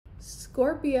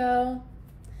Scorpio,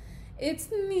 it's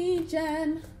me,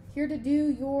 Jen, here to do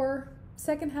your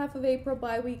second half of April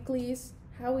bi-weeklies.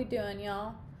 How we doing,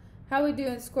 y'all? How we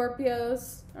doing,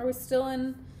 Scorpios? Are we still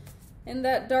in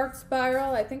that dark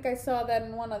spiral? I think I saw that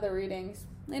in one of the readings.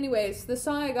 Anyways, the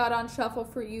song I got on shuffle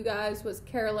for you guys was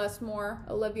Care Less More,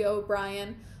 Olivia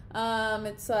O'Brien.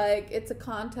 It's like, it's a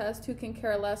contest, who can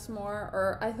care less more,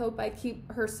 or I hope I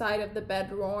keep her side of the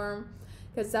bed warm,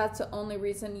 because that's the only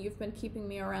reason you've been keeping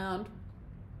me around.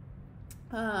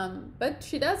 But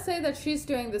she does say that she's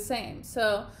doing the same,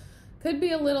 so could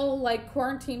be a little like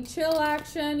quarantine chill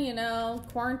action, you know,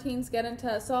 quarantine's getting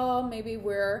to us all. Maybe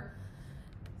we're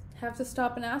have to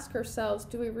stop and ask ourselves,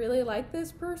 do we really like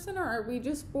this person, or are we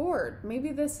just bored?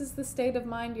 Maybe this is the state of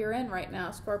mind you're in right now,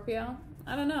 Scorpio.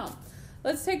 I don't know.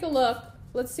 Let's take a look.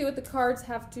 Let's see what the cards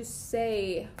have to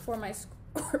say for my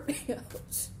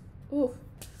Scorpios. Ooh.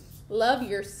 Love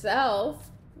yourself.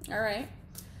 All right.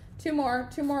 Two more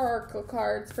oracle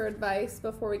cards for advice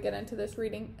before we get into this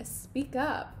reading. Speak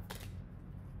up.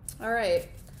 All right.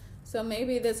 So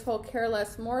maybe this whole care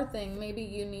less more thing, maybe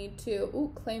you need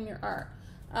to claim your art.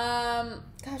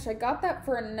 Gosh, I got that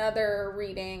for another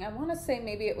reading. I want to say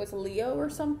maybe it was Leo or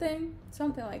something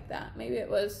like that. Maybe it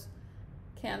was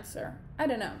Cancer. I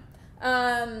don't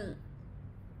know.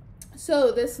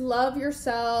 So this love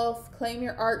yourself, claim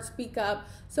your art, speak up.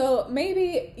 So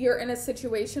maybe you're in a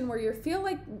situation where you feel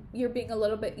like you're being a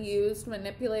little bit used,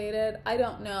 manipulated. I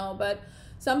don't know, but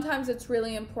sometimes it's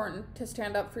really important to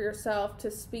stand up for yourself, to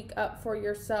speak up for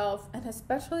yourself, and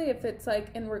especially if it's like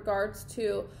in regards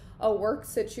to a work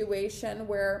situation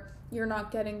where you're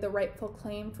not getting the rightful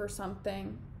claim for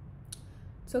something.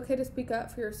 It's okay to speak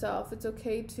up for yourself. It's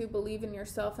okay to believe in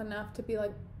yourself enough to be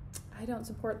like, I don't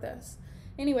support this.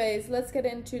 Anyways, let's get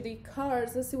into the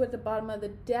cards. Let's see what the bottom of the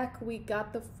deck we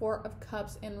got. The Four of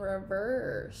Cups in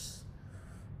reverse.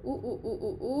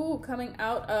 Coming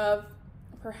out of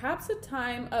perhaps a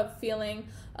time of feeling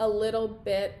a little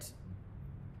bit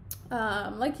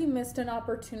like you missed an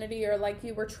opportunity, or like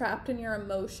you were trapped in your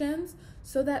emotions.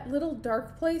 So that little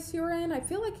dark place you were in, I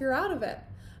feel like you're out of it.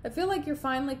 I feel like you're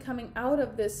finally coming out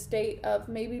of this state of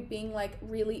maybe being like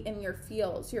really in your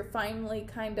feels. You're finally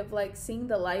kind of like seeing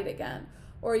the light again,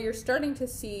 or you're starting to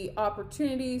see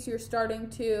opportunities. You're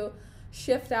starting to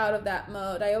shift out of that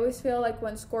mode. I always feel like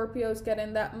when Scorpios get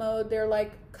in that mode, they're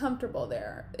like comfortable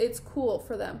there. It's cool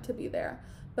for them to be there.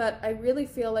 But I really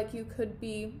feel like you could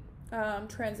be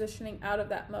transitioning out of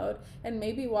that mode. And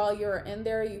maybe while you're in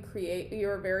there,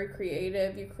 you're very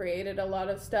creative. You created a lot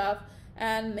of stuff.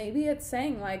 And maybe it's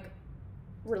saying like,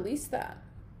 release that.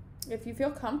 If you feel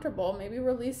comfortable, maybe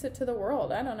release it to the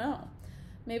world. I don't know.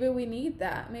 Maybe we need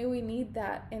that. Maybe we need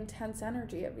that intense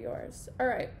energy of yours. All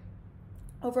right.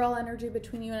 Overall energy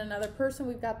between you and another person,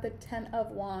 we've got the Ten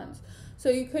of Wands. So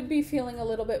you could be feeling a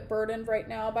little bit burdened right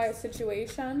now by a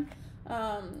situation.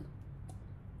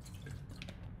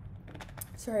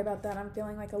 Sorry about that. I'm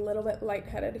feeling like a little bit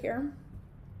lightheaded here.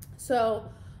 So,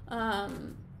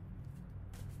 and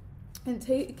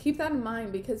keep that in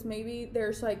mind, because maybe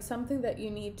there's like something that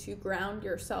you need to ground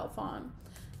yourself on.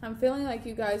 I'm feeling like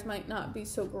you guys might not be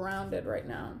so grounded right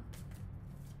now.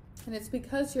 And it's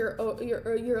because you're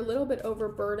a little bit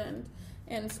overburdened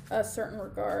in a certain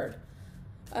regard.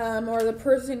 Or the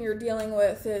person you're dealing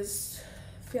with is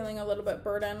feeling a little bit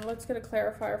burdened. Let's get a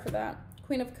clarifier for that.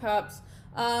 Queen of Cups.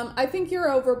 I think you're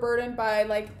overburdened by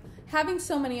like having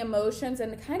so many emotions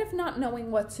and kind of not knowing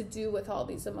what to do with all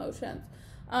these emotions.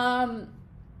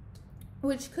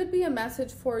 Which could be a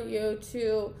message for you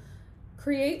to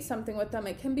create something with them.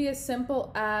 It can be as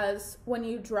simple as when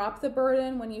you drop the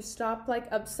burden, when you stop like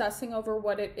obsessing over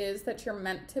what it is that you're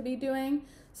meant to be doing.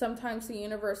 Sometimes the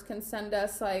universe can send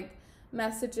us like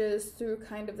messages through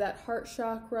kind of that heart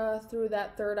chakra, through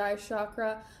that third eye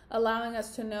chakra, allowing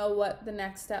us to know what the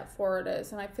next step forward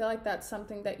is. And I feel like that's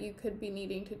something that you could be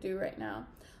needing to do right now.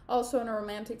 Also, in a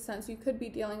romantic sense, you could be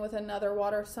dealing with another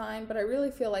water sign, but I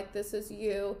really feel like this is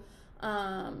you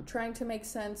trying to make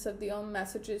sense of the own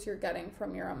messages you're getting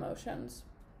from your emotions.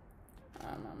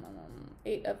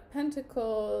 Eight of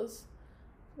Pentacles.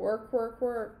 Work, work,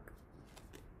 work.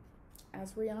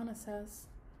 As Rihanna says.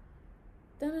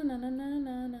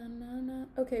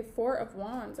 Okay, Four of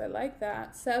Wands. I like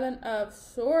that. Seven of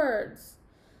Swords.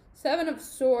 Seven of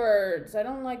Swords. I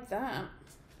don't like that.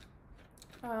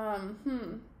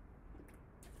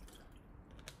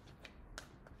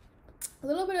 A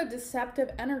little bit of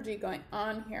deceptive energy going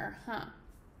on here, huh?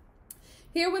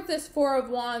 Here with this Four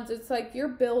of Wands, it's like you're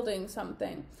building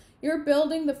something. You're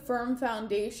building the firm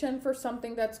foundation for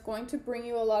something that's going to bring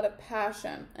you a lot of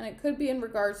passion. And it could be in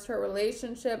regards to a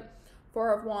relationship,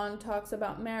 Four of Wands talks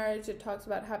about marriage. It talks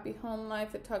about happy home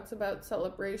life. It talks about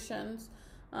celebrations,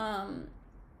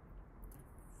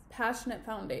 passionate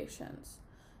foundations.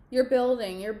 You're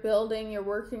building, you're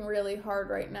working really hard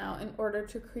right now in order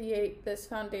to create this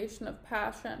foundation of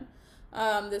passion.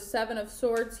 The Seven of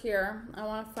Swords here, I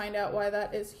want to find out why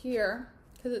that is here,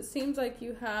 because it seems like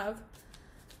you have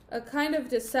a kind of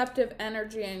deceptive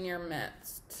energy in your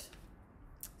midst.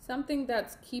 Something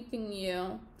that's keeping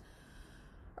you.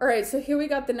 All right, so here we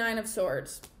got the Nine of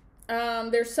Swords.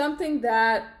 There's something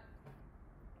that,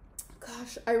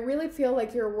 gosh, I really feel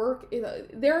like your work,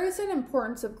 there is an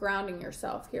importance of grounding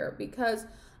yourself here, because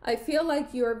I feel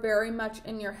like you're very much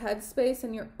in your headspace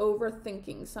and you're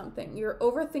overthinking something. You're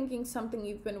overthinking something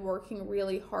you've been working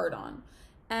really hard on.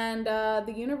 And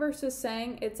the universe is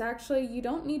saying it's actually, you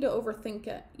don't need to overthink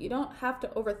it. You don't have to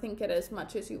overthink it as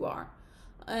much as you are.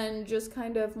 And just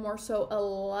kind of more so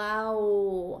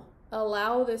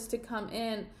allow this to come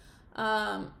in.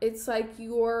 It's like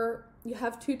you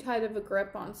have too tight of a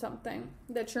grip on something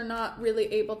that you're not really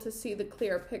able to see the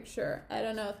clear picture. I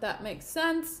don't know if that makes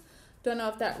sense. Don't know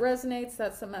if that resonates.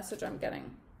 That's the message I'm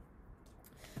getting.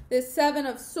 This Seven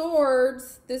of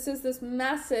Swords, this is this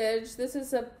message. This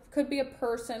is could be a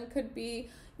person, could be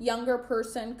younger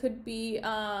person, could be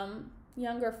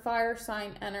younger fire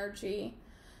sign energy.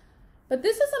 But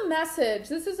this is a message.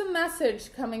 This is a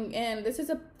message coming in. This is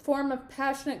a form of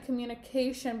passionate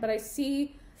communication, but I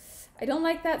don't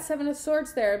like that Seven of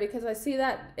Swords there, because I see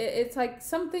that it's like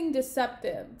something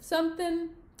deceptive.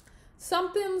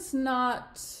 Something's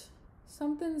not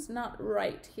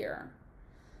right here.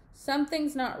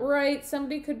 Something's not right.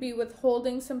 Somebody could be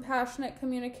withholding some passionate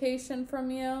communication from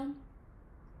you.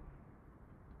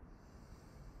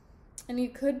 And you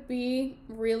could be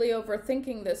really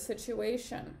overthinking this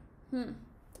situation.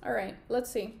 All right,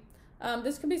 let's see.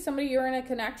 This could be somebody you're in a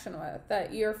connection with,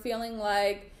 that you're feeling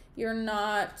like you're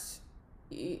not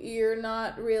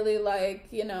really like,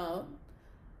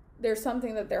 there's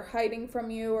something that they're hiding from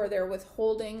you, or they're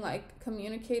withholding, like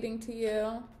communicating to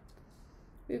you.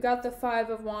 We've got the Five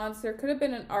of Wands. There could have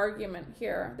been an argument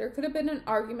here. There could have been an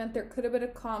argument. There could have been a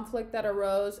conflict that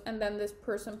arose, and then this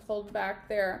person pulled back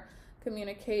their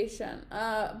communication.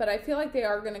 But I feel like they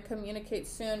are going to communicate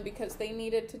soon, because they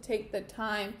needed to take the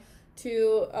time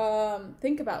to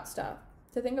think about stuff.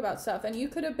 And you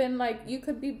could have been like, you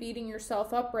could be beating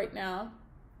yourself up right now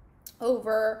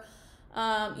over,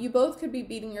 you both could be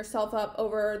beating yourself up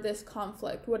over this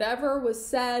conflict. Whatever was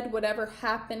said, whatever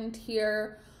happened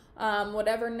here,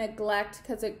 whatever neglect,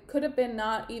 because it could have been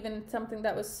not even something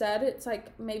that was said. It's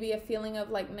like maybe a feeling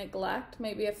of like neglect,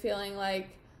 maybe a feeling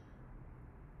like,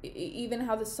 even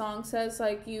how the song says,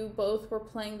 like you both were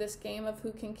playing this game of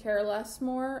who can care less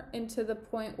more, into the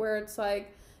point where it's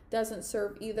like doesn't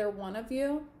serve either one of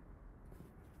you.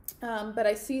 But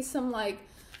I see some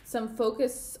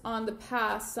focus on the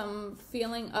past, some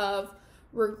feeling of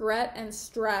regret and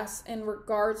stress in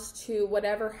regards to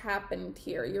whatever happened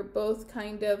here. You're both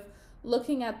kind of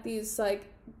looking at these, like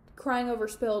crying over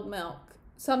spilled milk,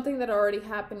 something that already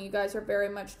happened. You guys are very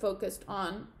much focused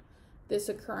on this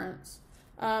occurrence.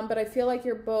 But I feel like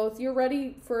you're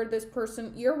ready for this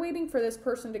person. You're waiting for this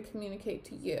person to communicate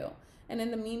to you. And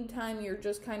in the meantime, you're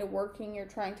just kind of working. You're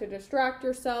trying to distract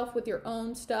yourself with your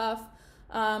own stuff.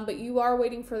 But you are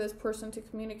waiting for this person to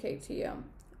communicate to you.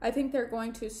 I think they're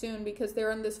going to soon, because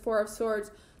they're in this Four of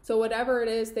Swords. So whatever it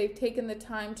is, they've taken the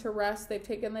time to rest. They've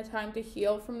taken the time to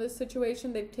heal from this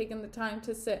situation. They've taken the time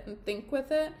to sit and think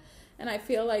with it. And I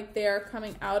feel like they're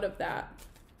coming out of that.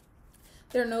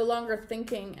 They're no longer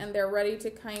thinking, and they're ready to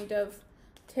kind of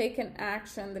take an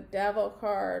action. The Devil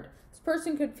card. This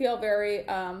person could feel very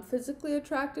physically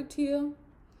attracted to you.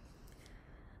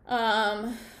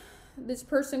 This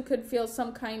person could feel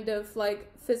some kind of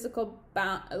like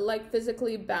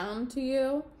physically bound to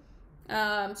you.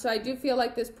 So I do feel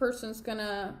like this person's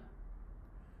gonna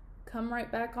come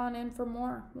right back on in for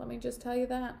more. Let me just tell you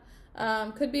that.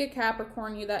 Could be a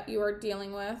Capricorn that you are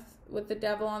dealing with the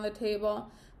Devil on the table.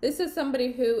 This is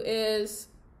somebody who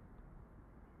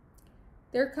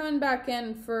they're coming back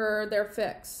in for their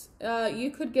fix.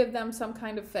 You could give them some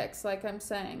kind of fix, like I'm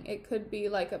saying. It could be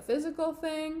like a physical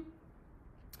thing.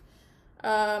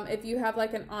 If you have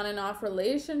like an on and off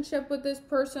relationship with this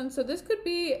person. So this could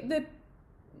be the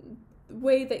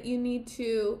way that you need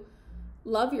to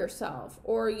love yourself.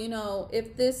 Or,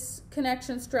 if this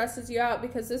connection stresses you out,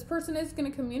 because this person is going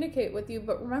to communicate with you.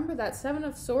 But remember that Seven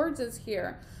of Swords is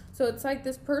here. So it's like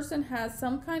this person has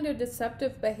some kind of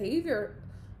deceptive behavior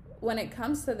when it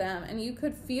comes to them. And you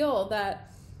could feel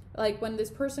that, like, when this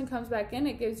person comes back in,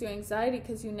 it gives you anxiety,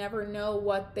 because you never know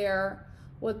what they're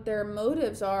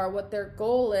motives are, what their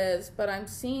goal is, but I'm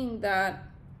seeing their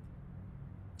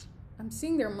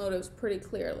motives pretty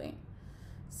clearly.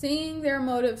 Seeing their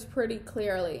motives pretty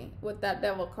clearly with that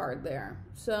Devil card there.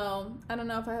 So I don't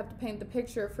know if I have to paint the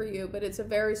picture for you, but it's a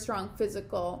very strong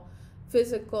physical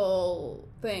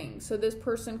thing. So this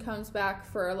person comes back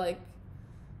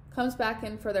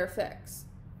in for their fix.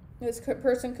 This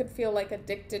person could feel like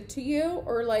addicted to you,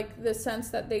 or like the sense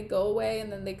that they go away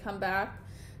and then they come back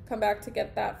to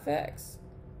get that fix.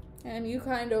 And you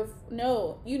kind of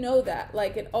know that,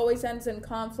 like, it always ends in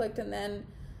conflict, and then,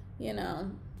 you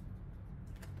know,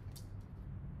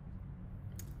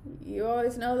 you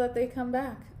always know that they come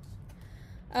back.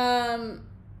 A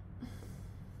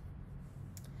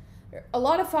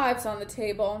lot of fives on the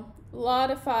table.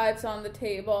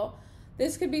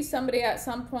 This could be somebody at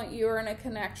some point you're in a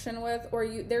connection with, or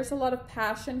there's a lot of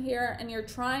passion here, and you're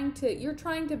trying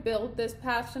to build this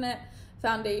passionate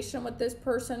foundation with this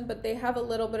person, but they have a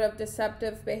little bit of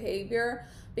deceptive behavior,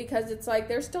 because it's like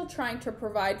they're still trying to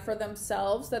provide for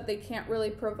themselves that they can't really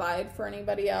provide for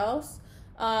anybody else.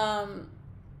 And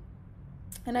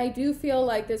I do feel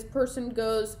like this person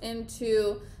goes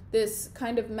into this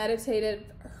kind of meditative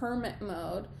hermit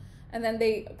mode, and then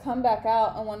they come back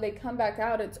out, and when they come back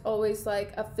out, it's always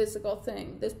like a physical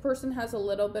thing. This person has a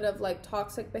little bit of like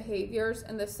toxic behaviors,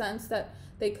 in the sense that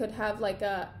they could have like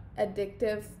a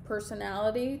addictive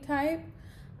personality type.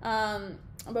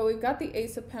 But we've got the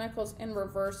Ace of Pentacles in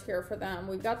reverse here for them.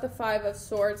 We've got the Five of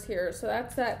Swords here. So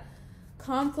that's that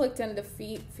conflict and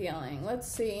defeat feeling. Let's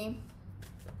see.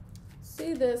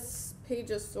 See this Page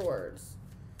of Swords.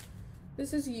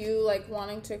 This is you like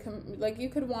wanting to, you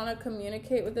could want to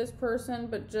communicate with this person,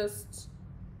 but just,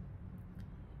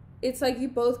 it's like you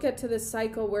both get to this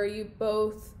cycle where you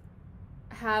both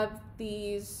have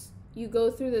you go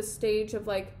through this stage of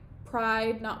like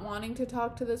pride, not wanting to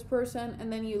talk to this person,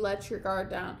 and then you let your guard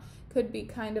down. Could be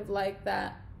kind of like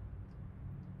that.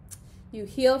 You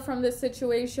heal from this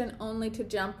situation only to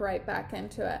jump right back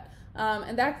into it.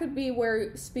 And that could be where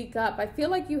you speak up. I feel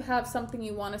like you have something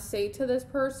you want to say to this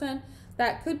person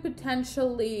that could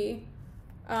potentially,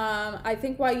 I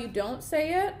think why you don't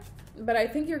say it, but I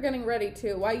think you're getting ready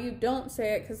to. Why you don't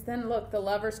say it, because then look, the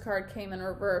Lover's card came in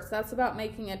reverse. That's about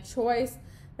making a choice.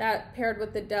 That paired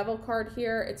with the Devil card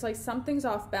here, it's like something's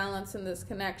off balance in this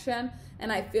connection,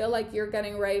 and I feel like you're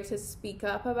getting ready to speak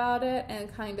up about it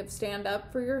and kind of stand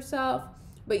up for yourself,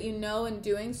 but you know in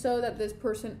doing so that this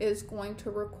person is going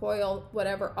to recoil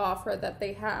whatever offer that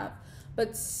they have.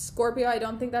 But Scorpio, I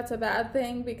don't think that's a bad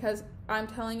thing, because I'm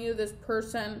telling you, this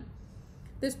person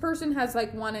has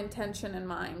like one intention in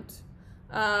mind.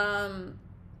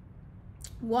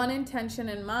 One intention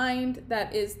in mind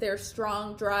that is their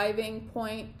strong driving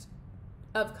point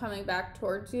of coming back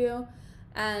towards you,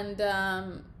 and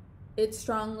it's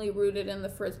strongly rooted in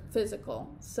the physical.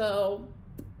 So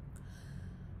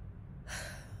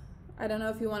I don't know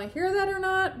if you want to hear that or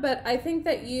not, but I think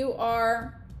that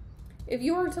if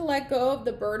you were to let go of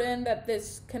the burden that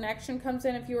this connection comes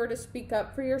in, if you were to speak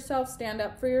up for yourself, stand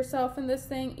up for yourself in this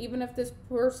thing, even if this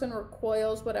person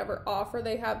recoils whatever offer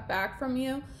they have back from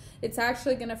you, it's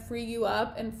actually going to free you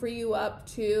up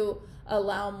to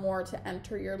allow more to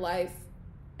enter your life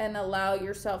and allow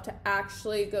yourself to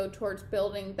actually go towards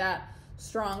building that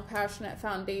strong, passionate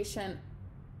foundation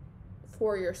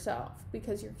for yourself,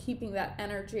 because you're keeping that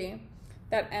energy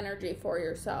for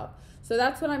yourself. So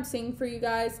that's what I'm seeing for you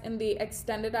guys. In the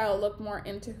extended, I'll look more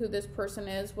into who this person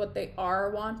is, what they are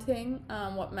wanting,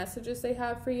 what messages they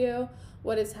have for you,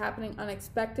 what is happening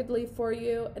unexpectedly for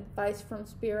you, advice from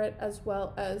Spirit, as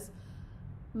well as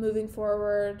moving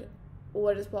forward,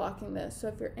 what is blocking this. So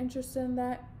if you're interested in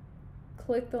that,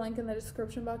 click the link in the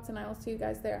description box, and I will see you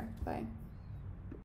guys there. Bye.